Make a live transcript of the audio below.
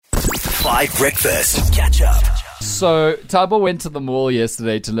5 Breakfast. Catch up. So Thabo went to the mall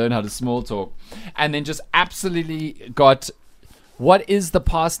yesterday to learn how to small talk, and then just absolutely got, what is the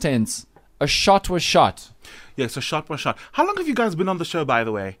past tense? A shot was shot. Yeah, so shot was shot. How long have you guys been on the show, by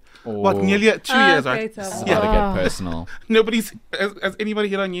the way? Oh. What, nearly 2 years, right? It's about to get personal. Has anybody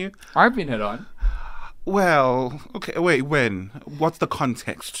hit on you? I've been hit on. Well, okay, wait, when? What's the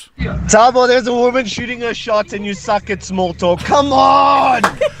context? Thabo, there's a woman shooting a shot and you suck at small talk. Come on!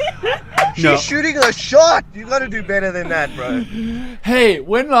 She's shooting a shot. You got to do better than that, bro. Hey,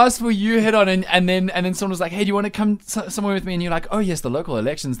 when last were you hit on and then someone was like, hey, do you want to come somewhere with me? And you're like, oh yes, the local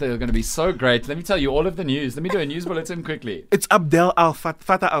elections, they're going to be so great. Let me tell you all of the news. Let me do a news bulletin quickly. It's Abdel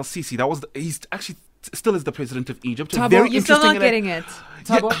Fattah al-Sisi. He's actually still is the president of Egypt. Thabo, you're still not getting it.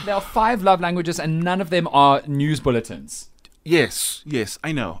 Thabo, there are 5 love languages and none of them are news bulletins. Yes,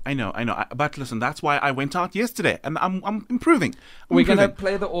 I know. But listen, that's why I went out yesterday, and I'm improving. We're going to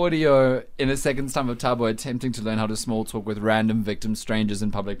play the audio in a second's time of Thabo attempting to learn how to small talk with random victim strangers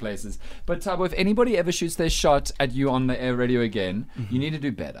in public places. But Thabo, if anybody ever shoots their shot at you on the air radio again, you need to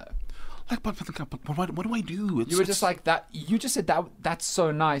do better. Like, but what do I do? You were just like that. You just said that's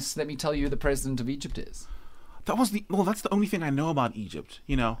so nice. Let me tell you who the president of Egypt is. That's the only thing I know about Egypt,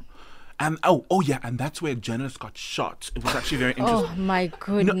 you know. And and that's where a journalist got shot. It was actually very interesting. Oh my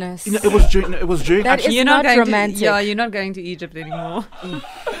goodness! It was during. That is you're not romantic. You're not going to Egypt anymore.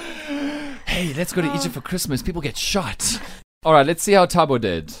 Hey, let's go to Egypt for Christmas. People get shot. All right, let's see how Thabo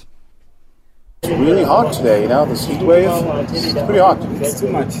did. It's really hot today, this heat wave. It's pretty hot. It's too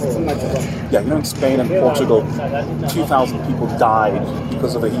much. Yeah, in Spain and Portugal, 2,000 people died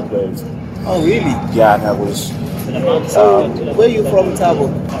because of a heat wave. Oh, really? Yeah, and that was... where are you from, Thabo?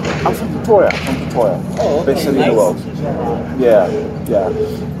 I'm from Pretoria. Oh, Best city in the world. Yeah.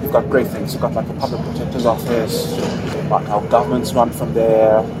 We've got great things. We've got like a public protector's office, like our government's run from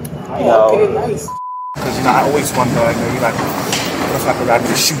there, Okay, nice. Because, I always wonder, what if like a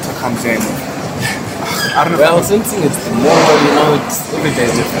random shooter comes in? I don't know. Well, something is more, it's every day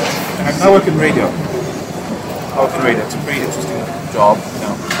is different. I work in radio. It's a pretty interesting job,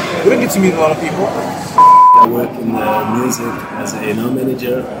 We don't get to meet a lot of people. I work in music as an A&R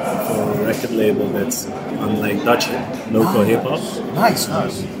manager for a record label that's on like Dutch local hip hop. Nice.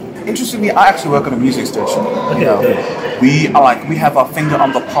 Interestingly, I actually work at a music station. Okay. We have our finger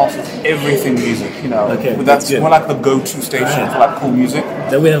on the pulse of everything music. Okay, But that's we're like the go-to station for like cool music.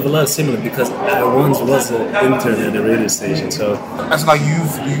 Then we have a lot of similar because I once was an intern at a radio station. So And so like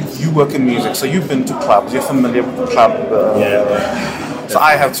you work in music, so you've been to clubs. You're familiar with the club. So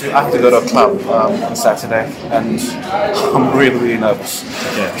I have to go to a club on Saturday, and I'm really nervous.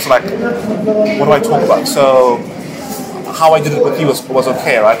 Yeah. So like, what do I talk about? So how I did it with you was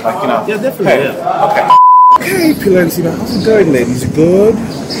okay, right? Yeah, definitely. Hey, Yeah. Okay. Hey, Pilancina, how's it going, ladies? Good?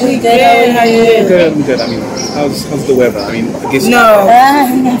 We good. How are you? Good. I mean, how's the weather? I mean, I guess... No.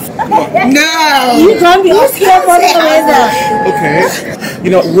 You can't be asking about the weather. Okay.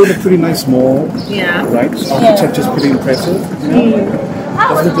 We're in a pretty nice mall. Yeah. Right? Architecture's pretty impressive.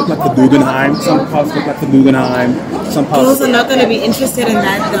 Doesn't it look like the Guggenheim? Some parts look like the Guggenheim. Some parts... Girls are not going to be interested in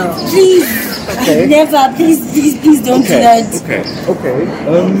that, though. Please. Okay. Never. Please don't do that. Okay.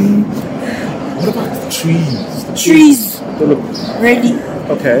 What about the trees? Trees. They look... Ready.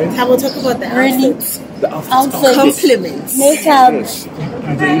 Okay. I will talk about the outfits. The outfits. Compliments. Makeup.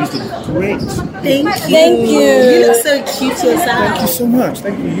 They used it great. Thank you. You look so cute yourself. Thank you so much.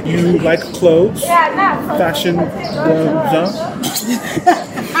 Thank you. You like clothes? Fashion? Where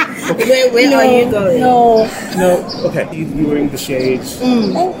are you going? No. Okay. You're wearing the shades.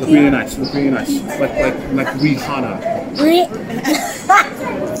 Look really nice. Like Rihanna.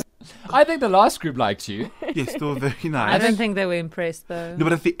 I think the last group liked you. Yes, they were very nice. I don't think they were impressed though. No,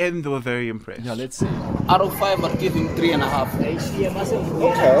 but at the end they were very impressed. Yeah, let's see. Out of 5, I'd give him 3.5.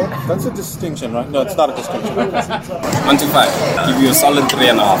 Okay, that's a distinction, right? No, it's not a distinction. 1 to 5, give you a solid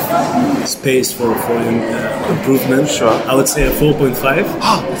 3.5. Space for improvement. Sure. I would say a 4.5.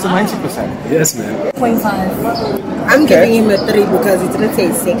 It's a 90%. Yes, man. 0.5. I'm giving him a 3 because it's not say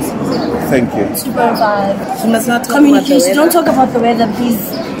 6. Thank you. 2.5. He must not talk communication. Don't talk about the weather,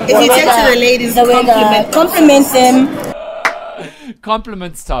 please. If you talk to the ladies, compliment them.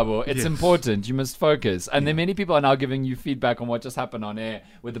 Compliments, Thabo. It's important. You must focus. And then many people are now giving you feedback on what just happened on air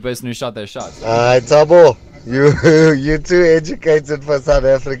with the person who shot their shot. Thabo, you're too educated for South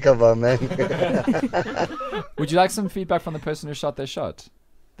Africa, my man. Would you like some feedback from the person who shot their shot?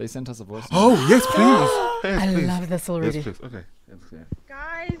 They sent us a voice. Oh, yes, please. I love this already. Yes, please. Okay. Yes,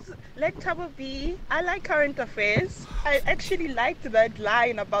 Guys, let Thabo be. I like current affairs. I actually liked that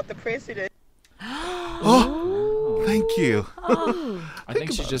line about the president. Oh, Thank you. I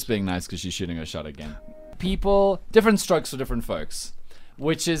think she's just being nice because she's shooting her shot again. People, different strokes for different folks,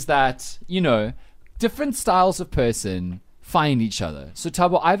 which is that, different styles of person find each other. So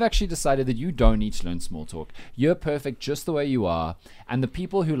Thabo, I've actually decided that you don't need to learn small talk. You're perfect just the way you are. And the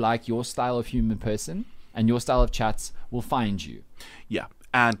people who like your style of human person and your style of chats will find you. Yeah.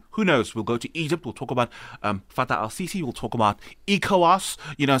 And who knows, we'll go to Egypt, we'll talk about Fatah al-Sisi, we'll talk about ECOWAS,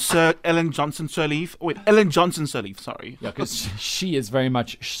 Sir Ellen Johnson Sirleaf. Wait, Ellen Johnson Sirleaf, sorry. Yeah, because she is very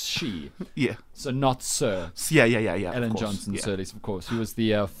much she. Yeah. So not Sir. Yeah. Ellen Johnson Sirleaf, of course, who was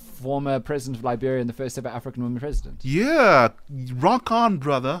the former president of Liberia and the first ever African woman president. Yeah, rock on,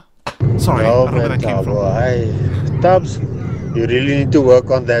 brother. Sorry, Oh, I don't know where that came from. Hey, Tubbs, you really need to work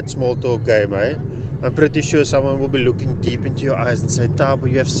on that small talk game, eh? I'm pretty sure someone will be looking deep into your eyes and say, Thabo,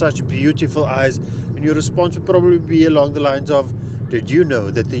 you have such beautiful eyes. And your response will probably be along the lines of, did you know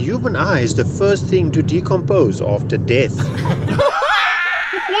that the human eye is the first thing to decompose after death?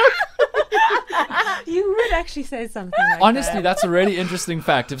 You would actually say something like Honestly, that. that's a really interesting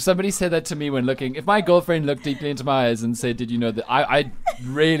fact. If somebody said that to me when looking, if my girlfriend looked deeply into my eyes and said, did you know that, I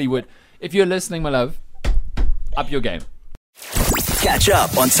really would. If you're listening, my love, up your game. Catch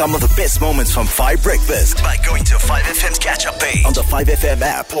up on some of the best moments from 5 Breakfast by going to 5FM's catch-up page on the 5FM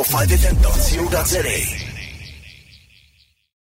app or 5FM.co.za.